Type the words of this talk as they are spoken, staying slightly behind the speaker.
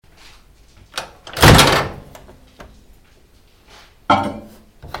Ladies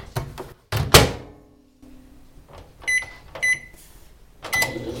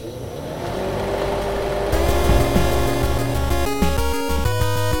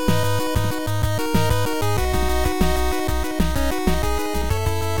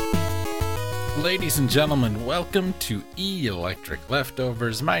and gentlemen, welcome to E-Electric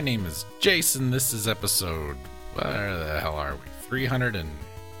Leftovers. My name is Jason. This is episode, where the hell are we?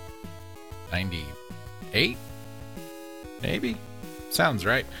 398? Maybe? Sounds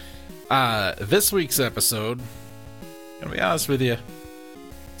right. This week's episode, gonna be honest with you,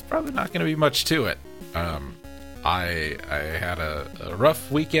 it's probably not gonna be much to it. I had a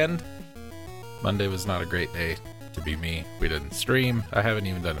rough weekend. Monday was not a great day to be me. We didn't stream. I haven't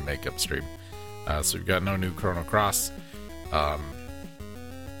even done a makeup stream. So we've got no new Chrono Cross.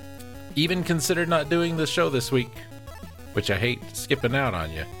 Even considered not doing the show this week, which I hate skipping out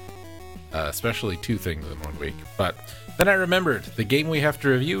on you. Especially two things in 1 week. But then I remembered the game we have to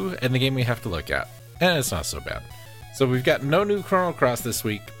review and the game we have to look at. And it's not so bad. So we've got no new Chrono Cross this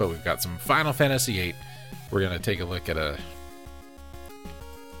week, but we've got some Final Fantasy VIII. We're going to take a look at a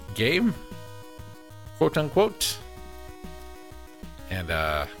game, quote unquote. And,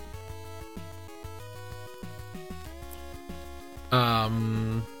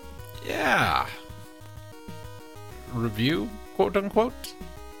 yeah. Review, quote unquote.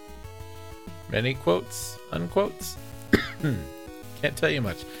 Many quotes, unquotes. Can't tell you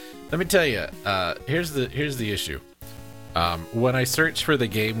much. Let me tell you, here's the issue. When I search for the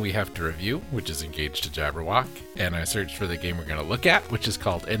game we have to review, which is Engaged to Jabberwock, and I search for the game we're going to look at, which is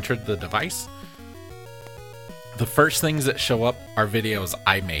called Enter the Device, the first things that show up are videos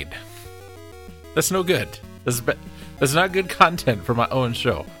I made. That's no good. That's not good content for my own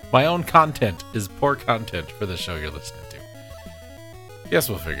show. My own content is poor content for the show you're listening to. Guess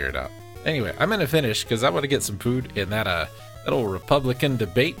we'll figure it out. Anyway, I'm gonna finish because I want to get some food in that old Republican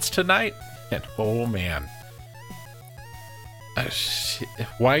debates tonight. And oh man,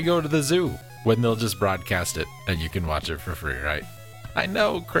 why go to the zoo when they'll just broadcast it and you can watch it for free, right? I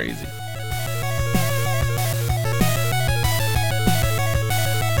know, crazy.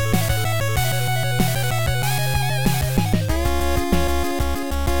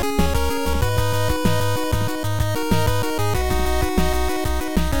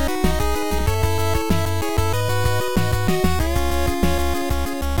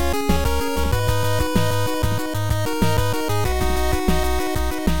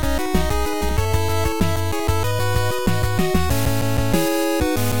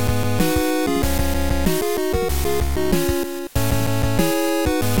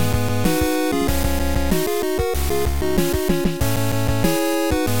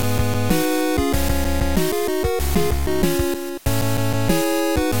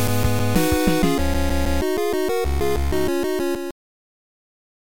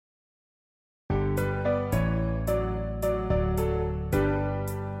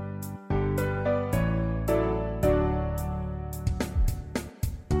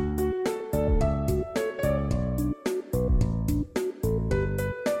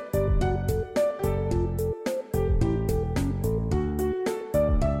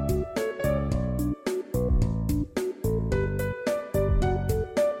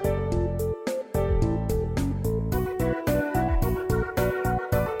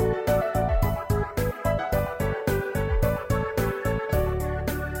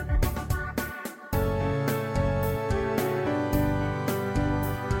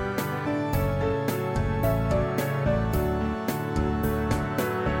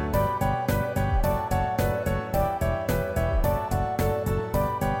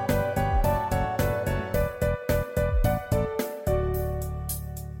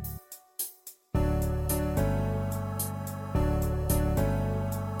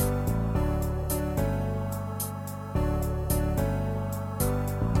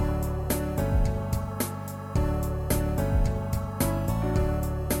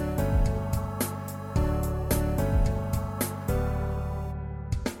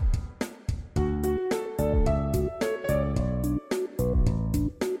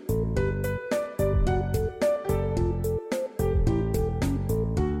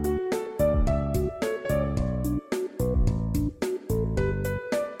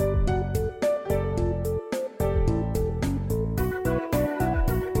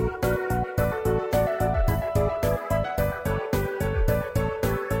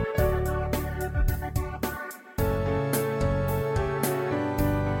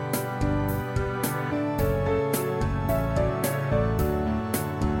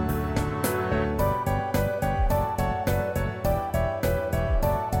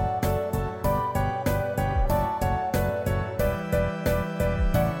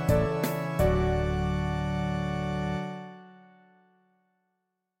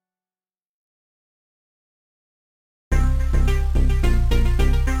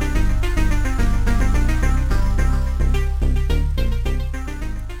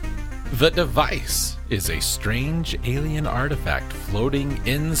 The device is a strange alien artifact floating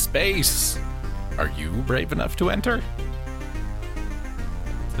in space. Are you brave enough to enter?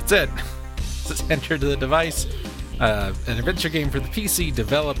 That's it. Let's enter the device. An adventure game for the PC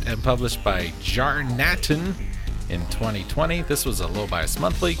developed and published by Jarnatin in 2020. This was a Low Bias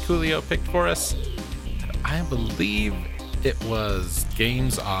Monthly Coolio picked for us. I believe it was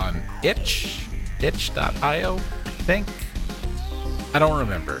games on itch.io, I think. I don't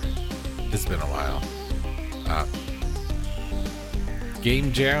remember. It's been a while.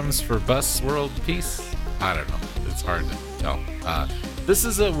 Game jams for Bus World Peace? I don't know. It's hard to tell. This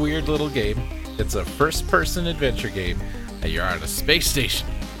is a weird little game. It's a first-person adventure game. You're on a space station.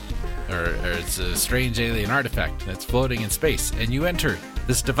 Or it's a strange alien artifact, and it's floating in space. And you enter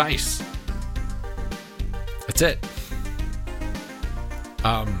this device. That's it.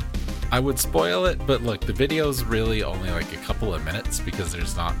 I would spoil it, but look, the video's really only like a couple of minutes because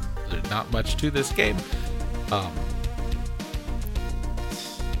there's not much to this game.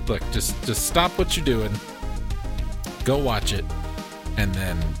 Look, just stop what you're doing, go watch it, and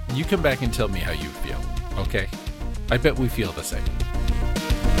then you come back and tell me how you feel, okay? I bet we feel the same.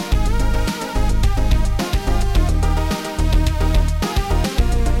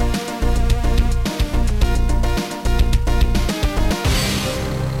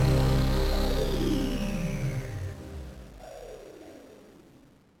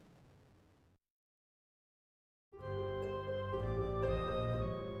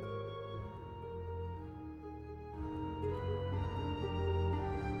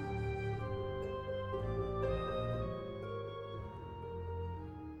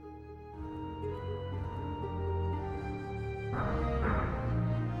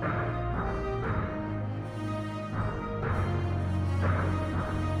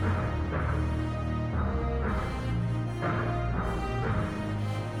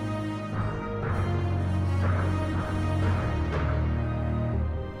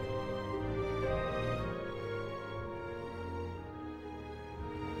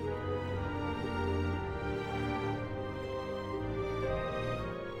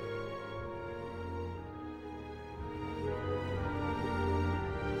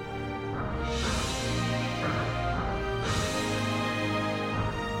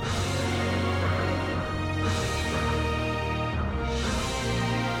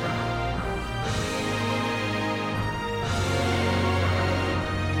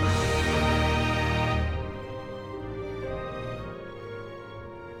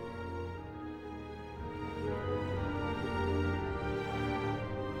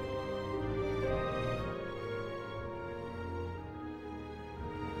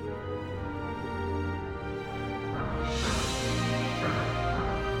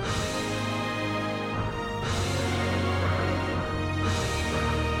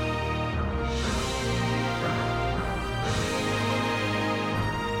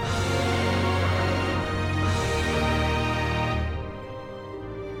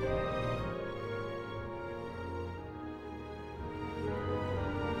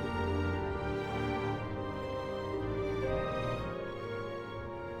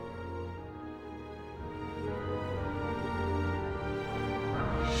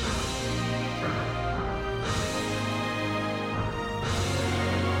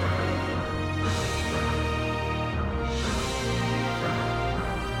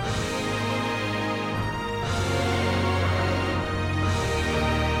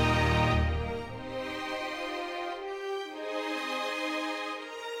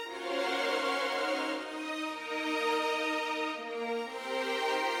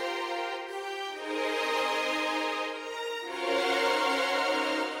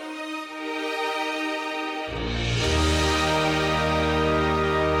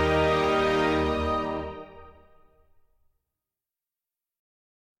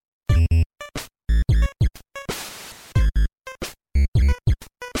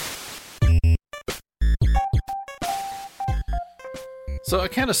 So I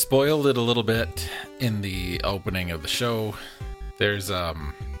kind of spoiled it a little bit in the opening of the show. There's I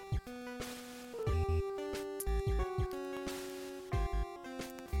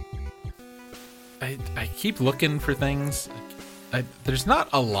keep looking for things. There's not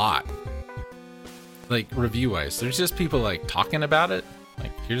a lot, like review-wise. There's just people like talking about it.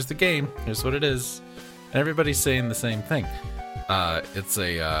 Like, here's the game, here's what it is, and everybody's saying the same thing. It's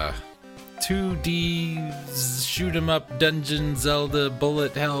a 2D shoot 'em up dungeon Zelda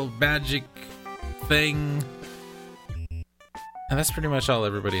bullet hell magic thing, and that's pretty much all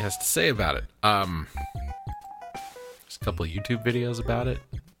everybody has to say about it. There's a couple of YouTube videos about it,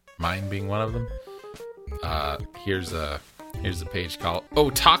 mine being one of them. Here's a Here's a page called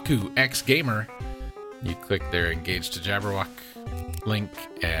Otaku X Gamer. You click their Engage to Jabberwock link,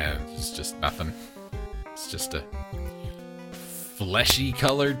 and it's just nothing. It's just a fleshy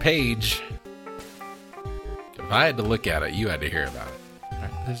colored page. If I had to look at it, you had to hear about it.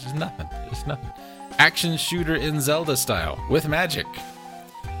 Right, there's just nothing. There's nothing. Action shooter in Zelda style with magic.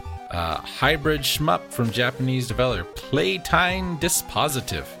 Hybrid shmup from Japanese developer Playtime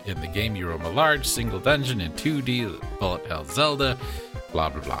Dispositive. In the game, you roam a large single dungeon in 2D bullet hell Zelda. Blah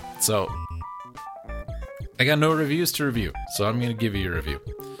blah blah. So I got no reviews to review, so I'm gonna give you a review.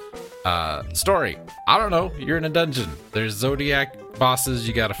 Story. I don't know. You're in a dungeon. There's Zodiac bosses.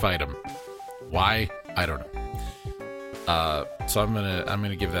 You gotta fight them. Why? I don't know. So I'm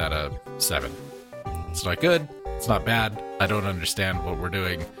gonna give that a 7. It's not good. It's not bad. I don't understand what we're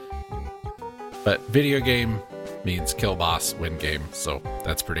doing. But video game means kill boss, win game. So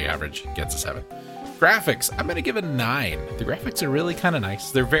that's pretty average. Gets a 7. Graphics. I'm gonna give it a 9. The graphics are really kind of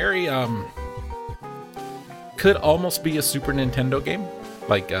nice. They're very could almost be a Super Nintendo game,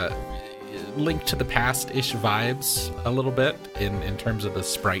 like Link to the Past-ish vibes a little bit in terms of the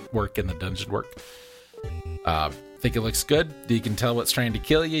sprite work and the dungeon work. Think it looks good. You can tell what's trying to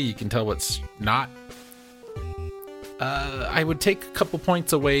kill you. You can tell what's not. I would take a couple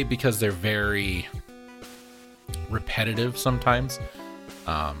points away because they're very repetitive sometimes.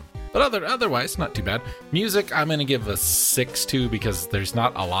 But otherwise, not too bad. Music, I'm going to give a 6 to because there's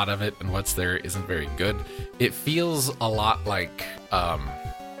not a lot of it, and what's there isn't very good. It feels a lot like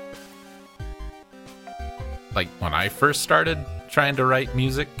when I first started trying to write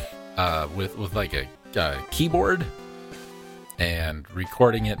music with like a keyboard and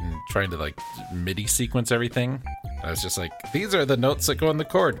recording it and trying to like MIDI sequence everything. I was just like, these are the notes that go in the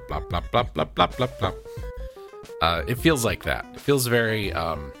chord. Blah, blah, blah, blah, blah, blah, blah. It feels like that. It feels very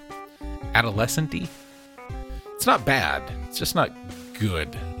adolescent-y. It's not bad. It's just not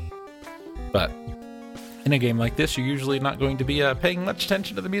good. But in a game like this, you're usually not going to be paying much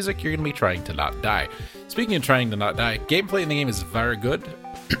attention to the music. You're going to be trying to not die. Speaking of trying to not die, gameplay in the game is very good.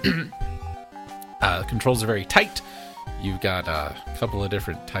 Controls are very tight. You've got a couple of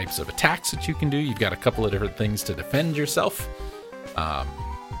different types of attacks that you can do. You've got a couple of different things to defend yourself.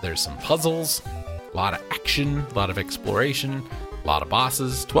 There's some puzzles, a lot of action, a lot of exploration, a lot of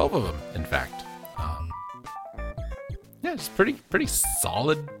bosses, 12 of them, in fact. Yeah, it's pretty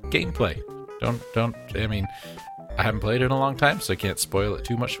solid gameplay. I mean, I haven't played it in a long time, so I can't spoil it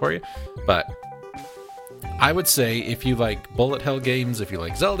too much for you. But I would say if you like bullet hell games, if you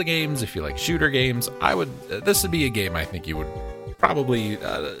like Zelda games, if you like shooter games, this would be a game I think you would probably,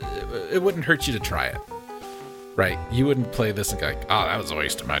 it wouldn't hurt you to try it, right? You wouldn't play this and go like, oh, that was a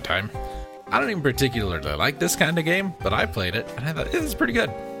waste of my time. I don't even particularly like this kind of game, but I played it and I thought, it was pretty good.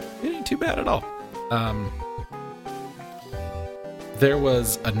 It ain't too bad at all. There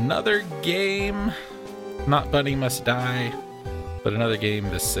was another game, not Bunny Must Die, but another game,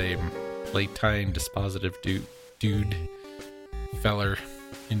 the same Playtime Dispositive feller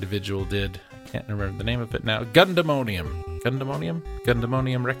individual did. I can't remember the name of it now. Gundamonium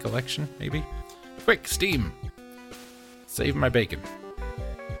Recollection, maybe? Quick, Steam. Save my bacon.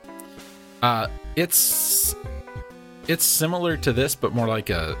 It's similar to this, but more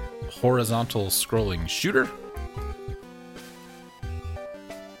like a horizontal scrolling shooter.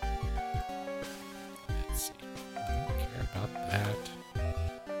 Let's see. I don't care about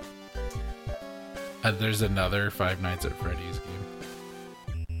that. There's another Five Nights at Freddy's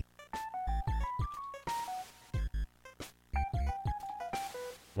game.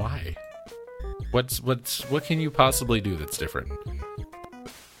 Why? What can you possibly do that's different?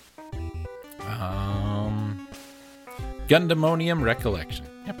 Gundamonium Recollection.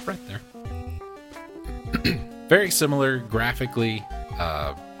 Yep, right there. Very similar graphically,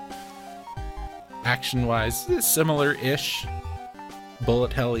 action-wise, similar-ish.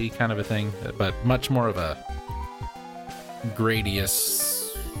 Bullet hell-y kind of a thing, but much more of a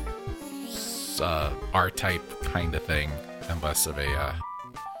Gradius R-type kind of thing, and less of a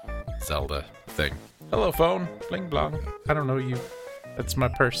Zelda thing. Hello, phone. Bling blong. I don't know you. That's my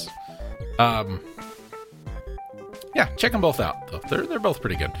purse. Yeah, check them both out, though. They're both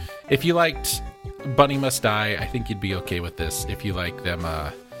pretty good. If you liked Bunny Must Die, I think you'd be okay with this. If you like them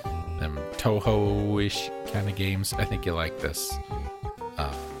Toho-ish kind of games, I think you'll like this.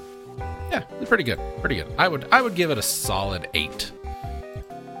 Yeah, pretty good. Pretty good. I would give it a solid 8.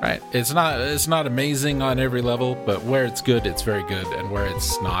 Right? It's not amazing on every level, but where it's good, it's very good, and where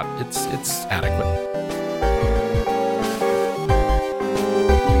it's not, it's adequate.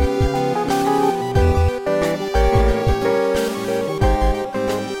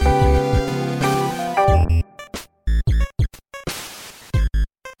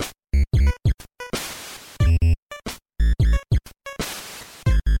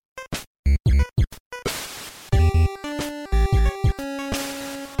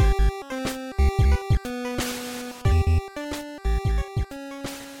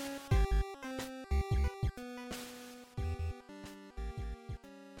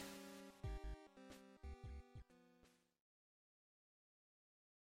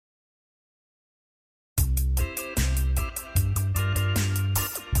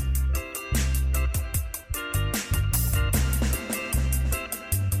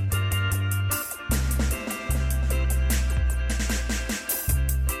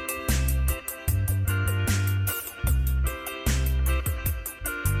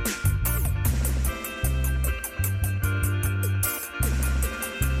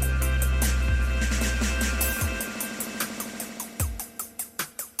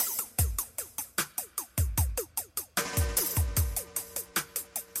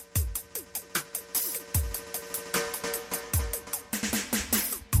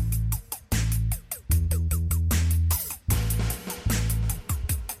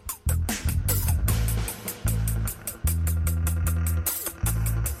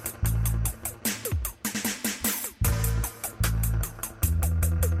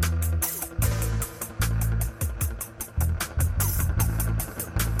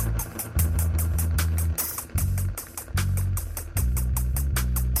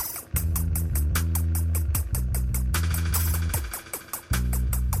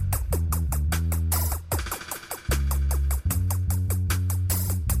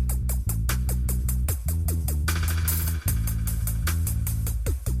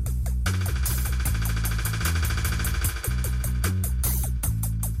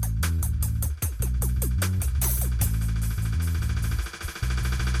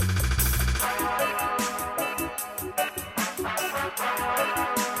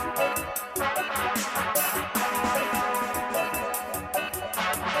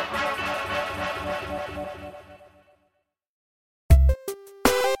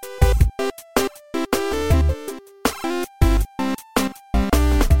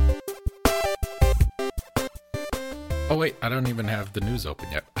 Oh wait, I don't even have the news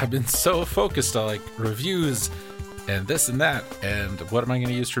open yet. I've been so focused on like reviews and this and that, and what am I going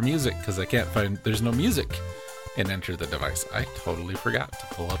to use for music? Because I can't find, there's no music in Enter the Device. I totally forgot to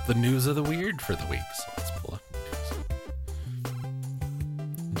pull up the news of the weird for the week. So let's pull up news.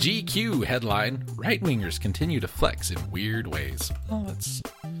 GQ headline: Right-wingers continue to flex in weird ways. Well, that's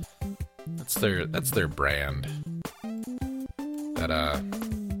their brand. That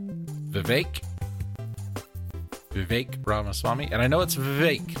Vivek Ramaswamy, and I know it's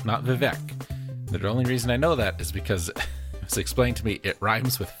Vivek, not Vivek. The only reason I know that is because it was explained to me it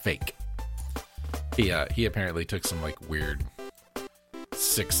rhymes with fake. He apparently took some like weird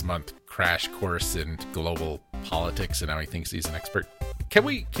 6-month crash course in global politics, and now he thinks he's an expert. Can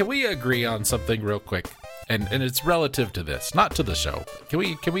we agree on something real quick? And it's relative to this, not to the show. Can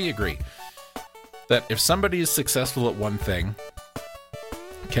we agree that if somebody is successful at one thing,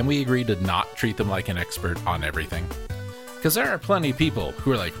 can we agree to not treat them like an expert on everything? Because there are plenty of people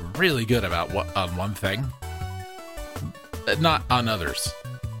who are like really good on one thing, not on others,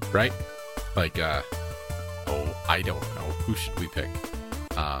 right? Like, I don't know. Who should we pick?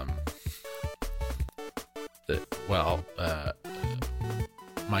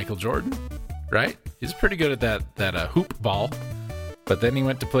 Michael Jordan, right? He's pretty good at that hoop ball, but then he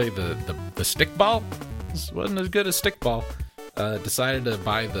went to play the stick ball. This wasn't as good as stick ball. Decided to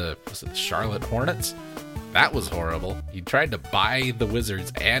buy the Charlotte Hornets. That was horrible. He tried to buy the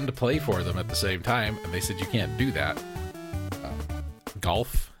Wizards and play for them at the same time, and they said you can't do that.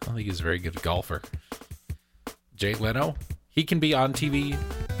 Golf. I don't think he's a very good golfer. Jay Leno. He can be on TV,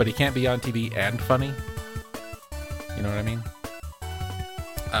 but he can't be on TV and funny. You know what I mean?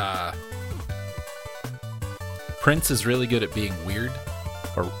 Prince is really good at being weird,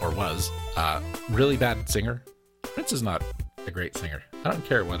 or was. Really bad singer. Prince is not a great singer. I don't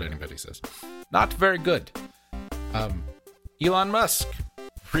care what anybody says. Not very good. Elon Musk,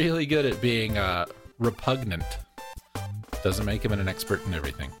 really good at being repugnant. Doesn't make him an expert in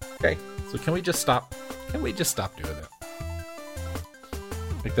everything. Okay, so can we just stop? Can we just stop doing that?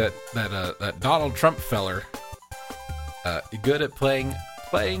 Like that Donald Trump feller, good at playing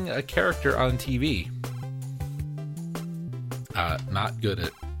a character on TV. Not good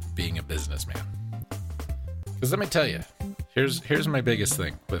at being a businessman. Because let me tell you, here's my biggest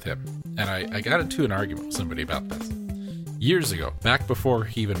thing with him. And I got into an argument with somebody about this years ago, back before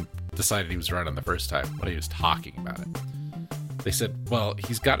he even decided he was running the first time, when he was talking about it. They said, well,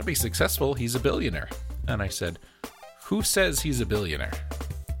 he's got to be successful. He's a billionaire. And I said, who says he's a billionaire?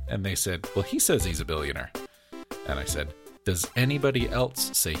 And they said, well, he says he's a billionaire. And I said, does anybody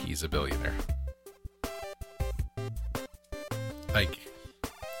else say he's a billionaire? Like,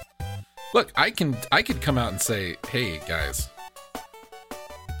 look, I could come out and say, hey guys,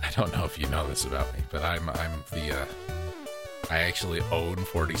 I don't know if you know this about me, but I actually own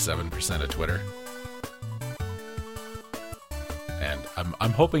 47% of Twitter. And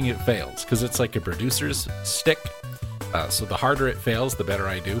I'm hoping it fails, because it's like a producer's stick. So the harder it fails, the better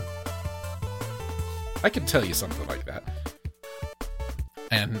I do. I can tell you something like that.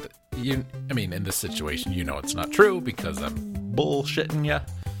 And in this situation, you know it's not true because I'm bullshitting you.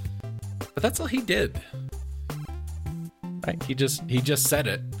 But that's all he did. Right? He just said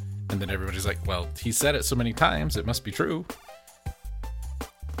it, and then everybody's like, well, he said it so many times, it must be true.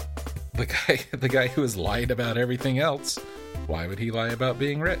 The guy who has lied about everything else, why would he lie about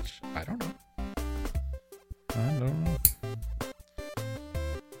being rich? I don't know.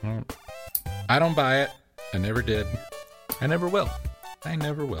 I don't buy it. I never did. I never will.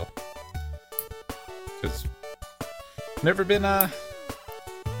 Because never been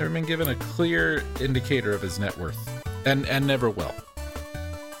given a clear indicator of his net worth. And never will.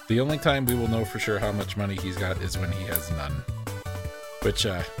 The only time we will know for sure how much money he's got is when he has none. Which,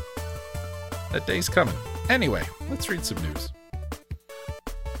 that day's coming. Anyway, let's read some news.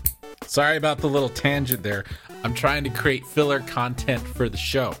 Sorry about the little tangent there. I'm trying to create filler content for the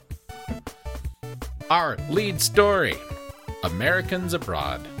show. Our lead story, Americans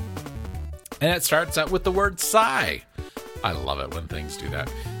Abroad. And it starts out with the word sigh. I love it when things do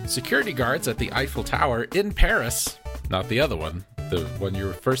that. Security guards at the Eiffel Tower in Paris, not the other one, the one you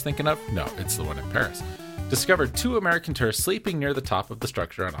were first thinking of? No, it's the one in Paris. discovered 2 American tourists sleeping near the top of the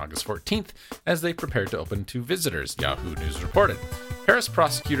structure on August 14th as they prepared to open to visitors, Yahoo News reported. Paris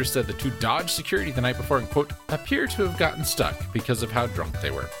prosecutors said the 2 dodged security the night before and, quote, appear to have gotten stuck because of how drunk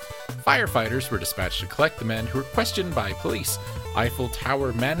they were. Firefighters were dispatched to collect the men who were questioned by police. Eiffel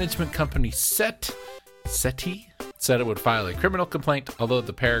Tower management company SETI said it would file a criminal complaint, although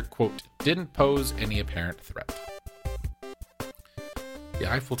the pair, quote, didn't pose any apparent threat.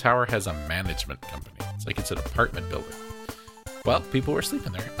 The Eiffel Tower has a management company. It's like it's an apartment building. Well, people were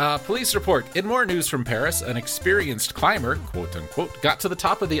sleeping there. Police report, in more news from Paris, an experienced climber, quote unquote, got to the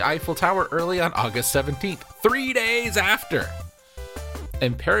top of the Eiffel Tower early on August 17th, 3 days after,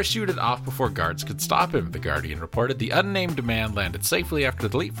 and parachuted off before guards could stop him, The Guardian reported. The unnamed man landed safely after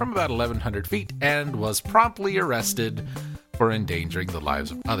the leap from about 1,100 feet and was promptly arrested for endangering the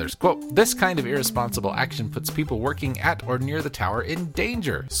lives of others. Quote, this kind of irresponsible action puts people working at or near the tower in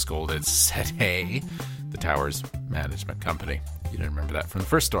danger, scolded SETI, the tower's management company. You didn't remember that from the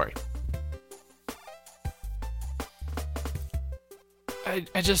first story. Okay.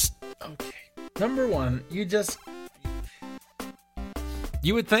 Number one,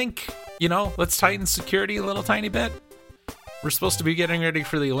 you would think, let's tighten security a little tiny bit. We're supposed to be getting ready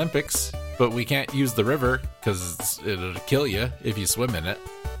for the Olympics, but we can't use the river because it'll kill you if you swim in it.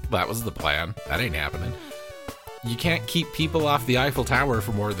 That was the plan. That ain't happening. You can't keep people off the Eiffel Tower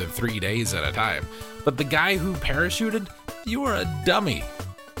for more than 3 days at a time. But the guy who parachuted, you are a dummy.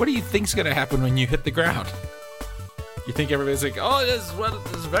 What do you think's going to happen when you hit the ground? You think everybody's like, oh, this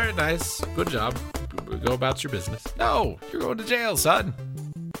is very nice. Good job. Go about your business. No, you're going to jail, son.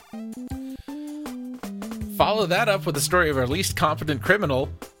 Follow that up with the story of our least competent criminal.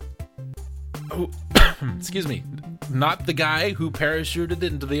 Oh, excuse me. Not the guy who parachuted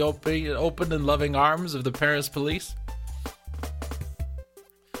into the open and loving arms of the Paris police.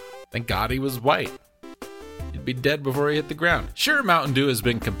 Thank God he was white. He'd be dead before he hit the ground. Sure, Mountain Dew has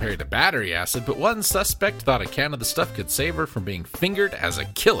been compared to battery acid, but one suspect thought a can of the stuff could save her from being fingered as a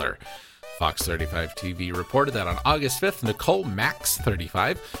killer. Fox 35 TV reported that on August 5th, Nicole Max,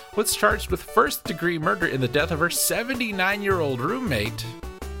 35, was charged with first-degree murder in the death of her 79-year-old roommate.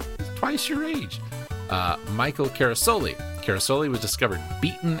 Twice your age. Michael Carasoli. Carasoli was discovered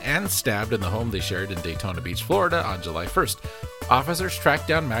beaten and stabbed in the home they shared in Daytona Beach, Florida on July 1st. Officers tracked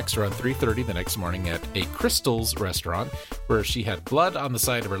down Max around 3:30 the next morning at a Crystal's restaurant where she had blood on the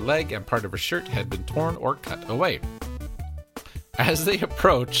side of her leg and part of her shirt had been torn or cut away. As they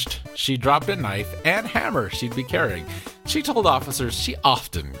approached, she dropped a knife and hammer she'd be carrying. She told officers she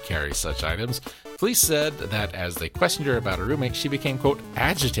often carries such items. Police said that as they questioned her about her roommate, she became, quote,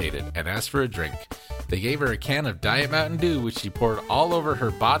 agitated and asked for a drink. They gave her a can of Diet Mountain Dew, which she poured all over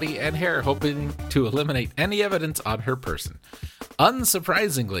her body and hair, hoping to eliminate any evidence on her person.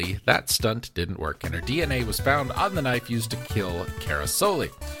 Unsurprisingly, that stunt didn't work, and her DNA was found on the knife used to kill Carasoli.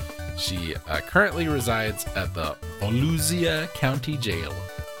 She currently resides at the Volusia County Jail.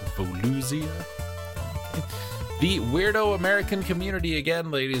 Volusia? The weirdo American community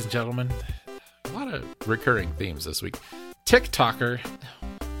again, ladies and gentlemen. A lot of recurring themes this week. TikToker.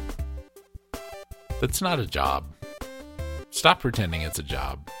 That's not a job. Stop pretending it's a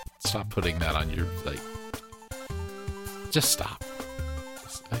job. Stop putting that on your, just stop.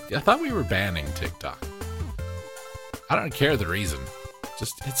 I thought we were banning TikTok. I don't care the reason.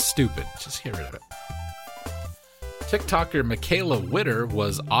 It's stupid. Just get rid of it. TikToker Michaela Witter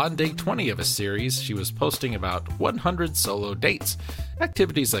was on day 20 of a series. She was posting about 100 solo dates,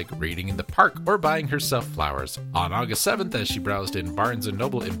 activities like reading in the park or buying herself flowers. On August 7th, as she browsed in Barnes &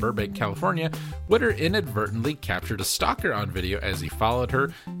 Noble in Burbank, California, Witter inadvertently captured a stalker on video as he followed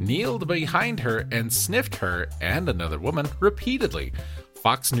her, kneeled behind her, and sniffed her and another woman repeatedly.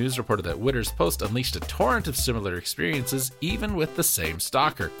 Fox News reported that Witter's post unleashed a torrent of similar experiences, even with the same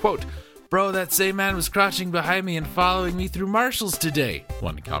stalker. Quote, bro, that same man was crouching behind me and following me through Marshall's today,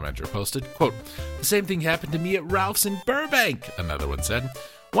 one commenter posted. Quote, the same thing happened to me at Ralph's in Burbank, another one said.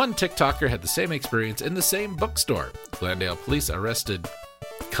 One TikToker had the same experience in the same bookstore. Glendale police arrested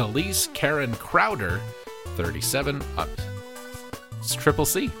Khalees Karen Crowder, 37, it's Triple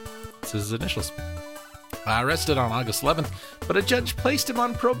C. It's his initials. Arrested on August 11th, but a judge placed him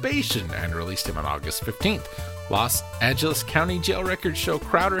on probation and released him on August 15th. Los Angeles County jail records show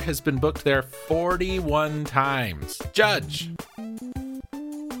Crowder has been booked there 41 times. Judge!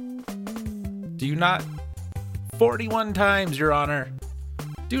 Do you not? 41 times, Your Honor.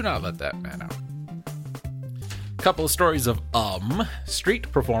 Do not let that man out. Couple of stories of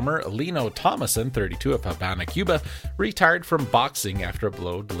street performer Lino Thomason, 32, of Havana, Cuba, retired from boxing after a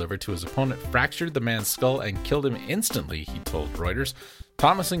blow delivered to his opponent fractured the man's skull and killed him instantly, he told Reuters.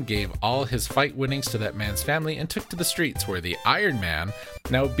 Thomason gave all his fight winnings to that man's family and took to the streets, where the Iron Man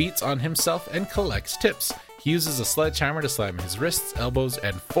now beats on himself and collects tips. He uses a sledgehammer to slam his wrists, elbows,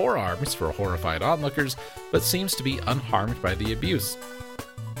 and forearms for horrified onlookers, but seems to be unharmed by the abuse.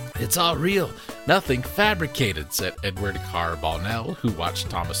 "It's all real, nothing fabricated," said Edward Carbonell, who watched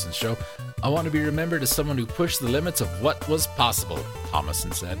Thomason's show. "I want to be remembered as someone who pushed the limits of what was possible,"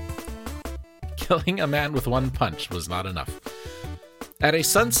 Thomason said. Killing a man with one punch was not enough. At a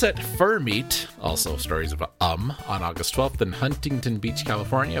Sunset Fur Meet, also stories of on August 12th in Huntington Beach,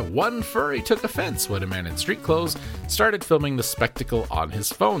 California, one furry took offense when a man in street clothes started filming the spectacle on his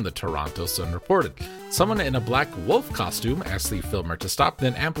phone, the Toronto Sun reported. Someone in a black wolf costume asked the filmer to stop,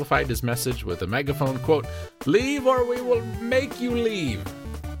 then amplified his message with a megaphone, quote, "Leave or we will make you leave."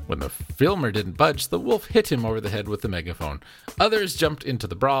 When the filmer didn't budge, the wolf hit him over the head with the megaphone. Others jumped into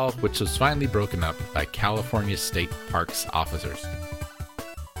the brawl, which was finally broken up by California State Parks officers.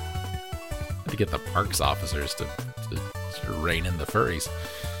 To get the parks officers to rein in the furries.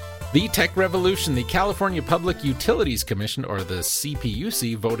 The tech revolution. The California Public Utilities Commission, or the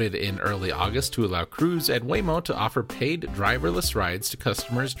CPUC, voted in early August to allow Cruise and Waymo to offer paid driverless rides to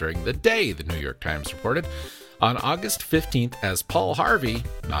customers during the day, the New York Times reported. On August 15th, as Paul Harvey,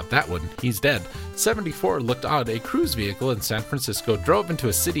 not that one, he's dead, 74, looked on, a Cruise vehicle in San Francisco drove into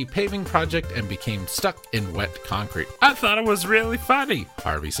a city paving project and became stuck in wet concrete. "I thought it was really funny,"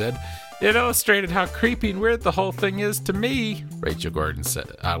 Harvey said. "It illustrated how creepy and weird the whole thing is to me," Rachel Gordon said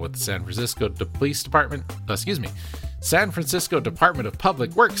with the San Francisco Department of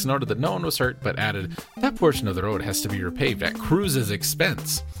Public Works noted that no one was hurt, but added, "That portion of the road has to be repaved at Cruise's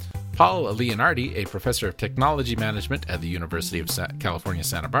expense." Paul Leonardi, a professor of technology management at the University of California,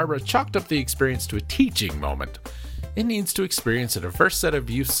 Santa Barbara, chalked up the experience to a teaching moment. It needs to experience a diverse set of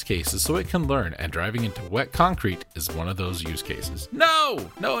use cases so it can learn, and driving into wet concrete is one of those use cases.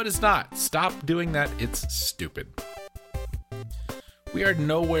 No, it is not. Stop doing that. It's stupid. We are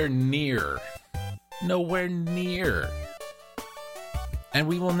nowhere near, and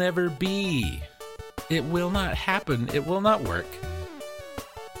we will never be. It will not happen. It will not work.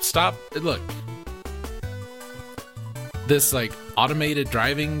 Stop. Look. This automated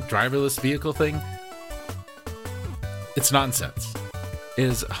driverless vehicle thing, it's nonsense. It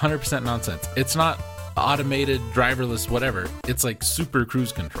is 100% nonsense. It's not automated, driverless, whatever. It's super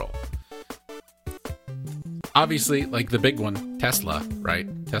cruise control. Obviously, the big one, Tesla, right?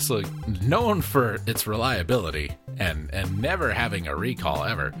 Tesla, known for its reliability and never having a recall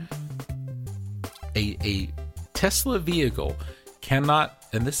ever. A Tesla vehicle cannot,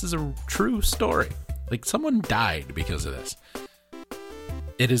 and this is a true story, someone died because of this.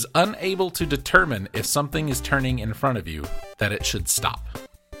 It is unable to determine if something is turning in front of you that it should stop.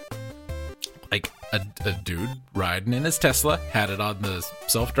 A dude riding in his Tesla had it on the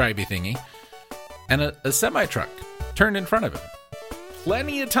self-drivey thingy, and a semi-truck turned in front of him.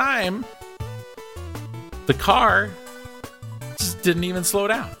 Plenty of time, the car just didn't even slow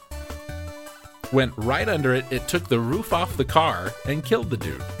down. Went right under it, it took the roof off the car and killed the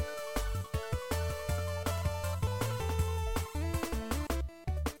dude.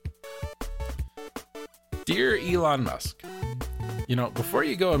 Dear Elon Musk, before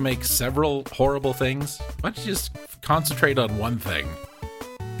you go and make several horrible things, why don't you just concentrate on one thing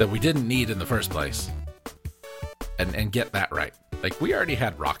that we didn't need in the first place and get that right. We already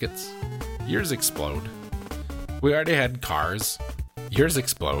had rockets. Yours explode. We already had cars. Yours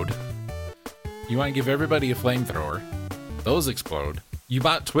explode. You want to give everybody a flamethrower. Those explode. You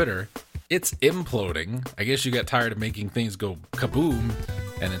bought Twitter. It's imploding. I guess you got tired of making things go kaboom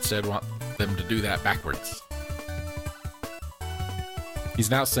and instead want them to do that backwards. He's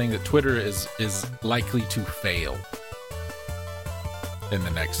now saying that Twitter is likely to fail in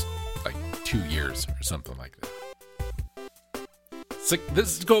the next 2 years or something like that.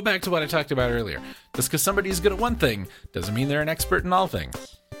 This go back to what I talked about earlier. Just because somebody's good at one thing doesn't mean they're an expert in all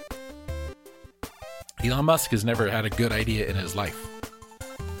things. Elon Musk has never had a good idea in his life.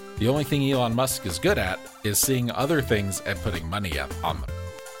 The only thing Elon Musk is good at is seeing other things and putting money up on them.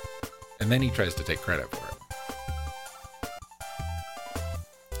 And then he tries to take credit for it.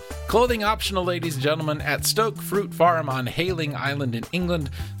 Clothing optional, ladies and gentlemen. At Stoke Fruit Farm on Hayling Island in England,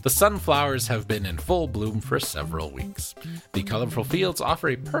 the sunflowers have been in full bloom for several weeks. The colorful fields offer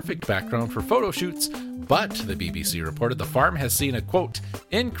a perfect background for photo shoots, but the BBC reported the farm has seen a, quote,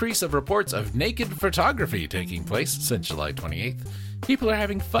 increase of reports of naked photography taking place since July 28th. People are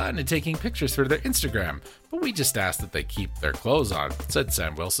having fun and taking pictures for their Instagram, but we just ask that they keep their clothes on, said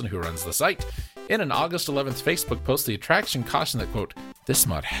Sam Wilson, who runs the site. In an August 11th Facebook post, the attraction cautioned that, quote, "This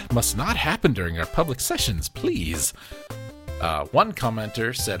must not happen during our public sessions, please." One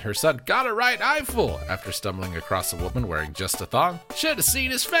commenter said her son got a right eyeful after stumbling across a woman wearing just a thong. Should have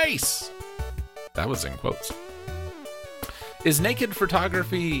seen his face. That was in quotes. Is naked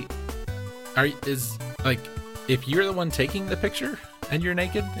photography, if you're the one taking the picture and you're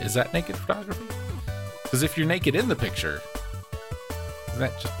naked, is that naked photography? Because if you're naked in the picture, is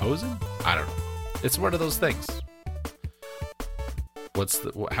that just posing? I don't know. It's one of those things.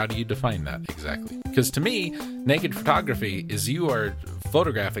 How do you define that exactly? Because to me, naked photography is you are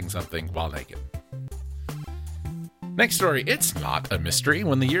photographing something while naked. Next story, it's not a mystery.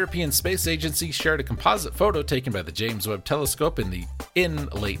 When the European Space Agency shared a composite photo taken by the James Webb Telescope in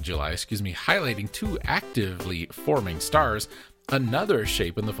late July, highlighting two actively forming stars, another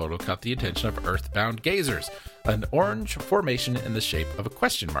shape in the photo caught the attention of Earth-bound gazers, an orange formation in the shape of a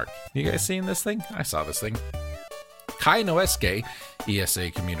question mark. You guys seen this thing? I saw this thing. Kai Noesuke, ESA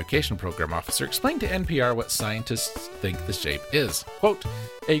Communication Program Officer, explained to NPR what scientists think the shape is. Quote,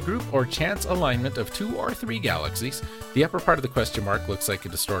 a group or chance alignment of 2 or 3 galaxies. The upper part of the question mark looks like a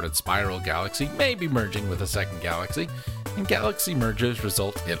distorted spiral galaxy, maybe merging with a second galaxy. And galaxy mergers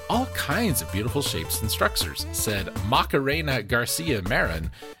result in all kinds of beautiful shapes and structures, said Macarena Garcia Marin,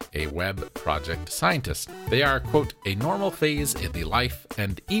 a Webb project scientist. They are, quote, a normal phase in the life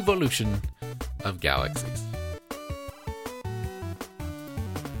and evolution of galaxies.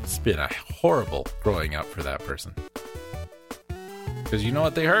 It's been a horrible growing up for that person. Because you know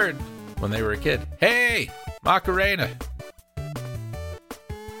what they heard when they were a kid? Hey, Macarena!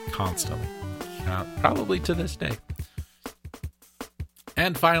 Constantly. Probably to this day.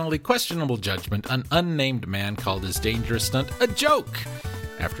 And finally, questionable judgment. An unnamed man called his dangerous stunt a joke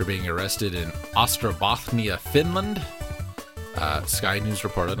after being arrested in Ostrobothnia, Finland. Sky News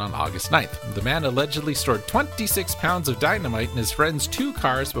reported on August 9th. The man allegedly stored 26 pounds of dynamite in his friend's 2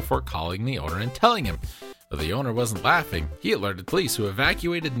 cars before calling the owner and telling him. Though the owner wasn't laughing, he alerted police, who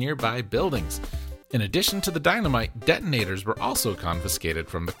evacuated nearby buildings. In addition to the dynamite, detonators were also confiscated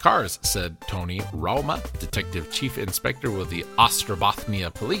from the cars, said Tony Rauma, Detective Chief Inspector with the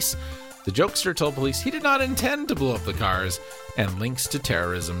Ostrobothnia Police. The jokester told police he did not intend to blow up the cars, and links to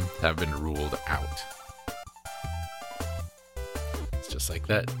terrorism have been ruled out. Just like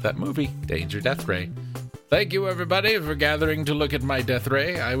that movie, Danger Death Ray. Thank you, everybody, for gathering to look at my death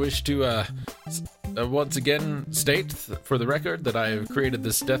ray. I wish to once again state for the record that I have created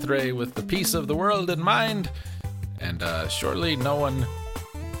this death ray with the peace of the world in mind, and surely no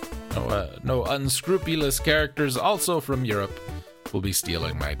unscrupulous characters also from Europe will be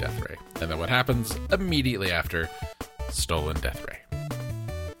stealing my death ray. And then what happens immediately after? Stolen death ray.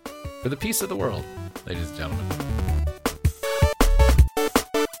 For the peace of the world, ladies and gentlemen.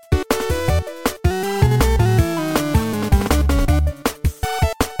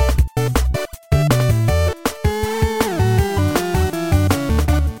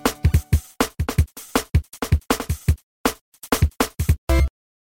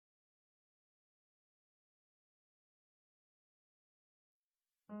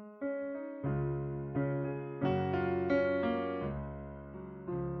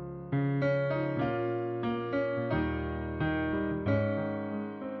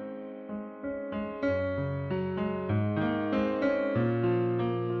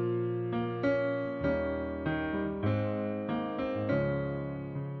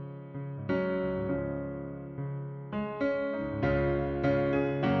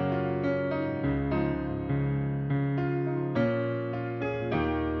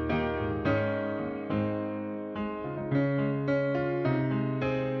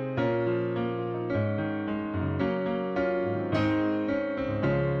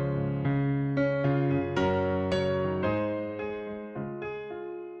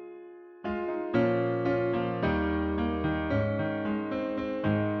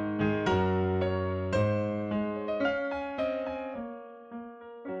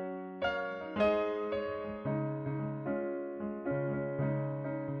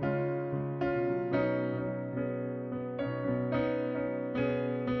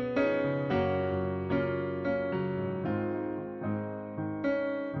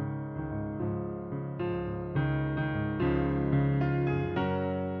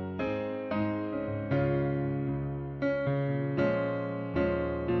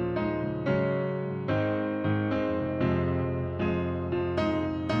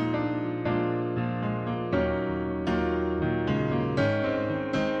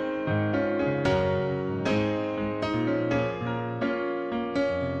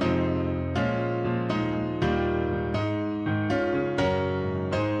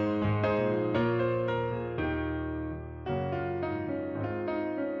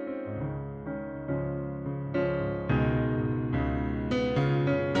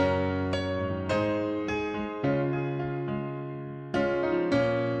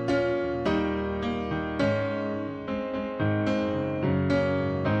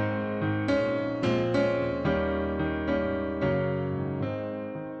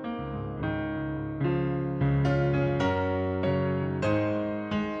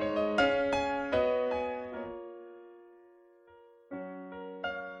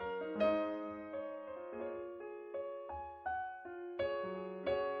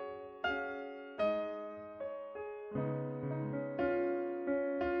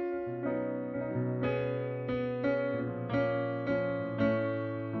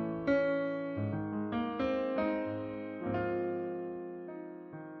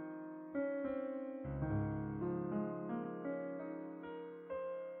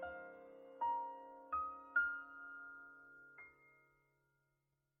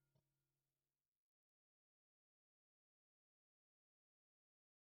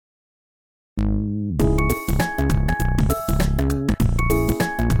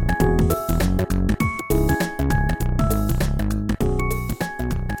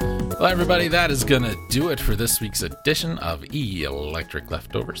 Well, everybody, that is going to do it for this week's edition of Electric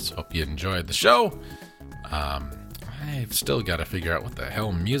Leftovers. Hope you enjoyed the show. I've still got to figure out what the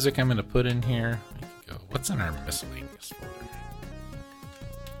hell music I'm going to put in here. What's in our miscellaneous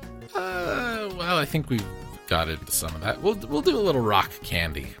folder? Well, I think we've got into some of that. We'll do a little rock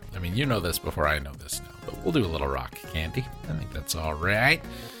candy. I mean, you know this before I know this now, but we'll do a little rock candy. I think that's all right.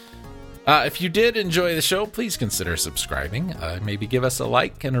 If you did enjoy the show, please consider subscribing. Maybe give us a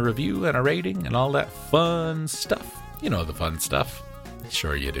like and a review and a rating and all that fun stuff. You know the fun stuff.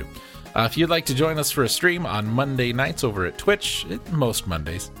 Sure you do. If you'd like to join us for a stream on Monday nights over at Twitch, most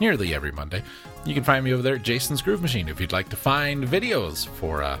Mondays, nearly every Monday, you can find me over there at Jason's Groove Machine. If you'd like to find videos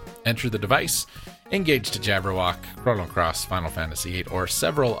for Enter the Device, Engage to Jabberwock, Chrono Cross, Final Fantasy VIII, or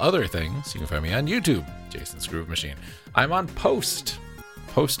several other things, you can find me on YouTube, Jason's Groove Machine. I'm on post.news,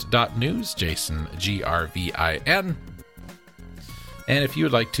 Jason, GRVIN. And if you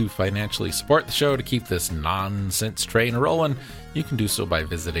would like to financially support the show to keep this nonsense train rolling, you can do so by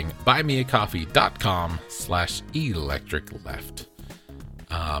visiting buymeacoffee.com/electricleft.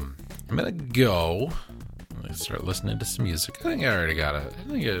 I'm going to go. Let me start listening to some music. I think I already got it.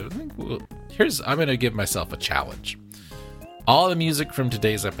 I'm going to give myself a challenge. All the music from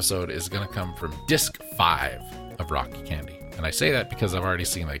today's episode is going to come from disc 5 of Rock Candy. And I say that because I've already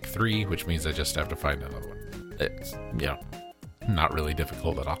seen like 3, which means I just have to find another one. It's, not really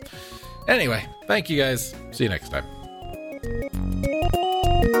difficult at all. Anyway, thank you guys. See you next time.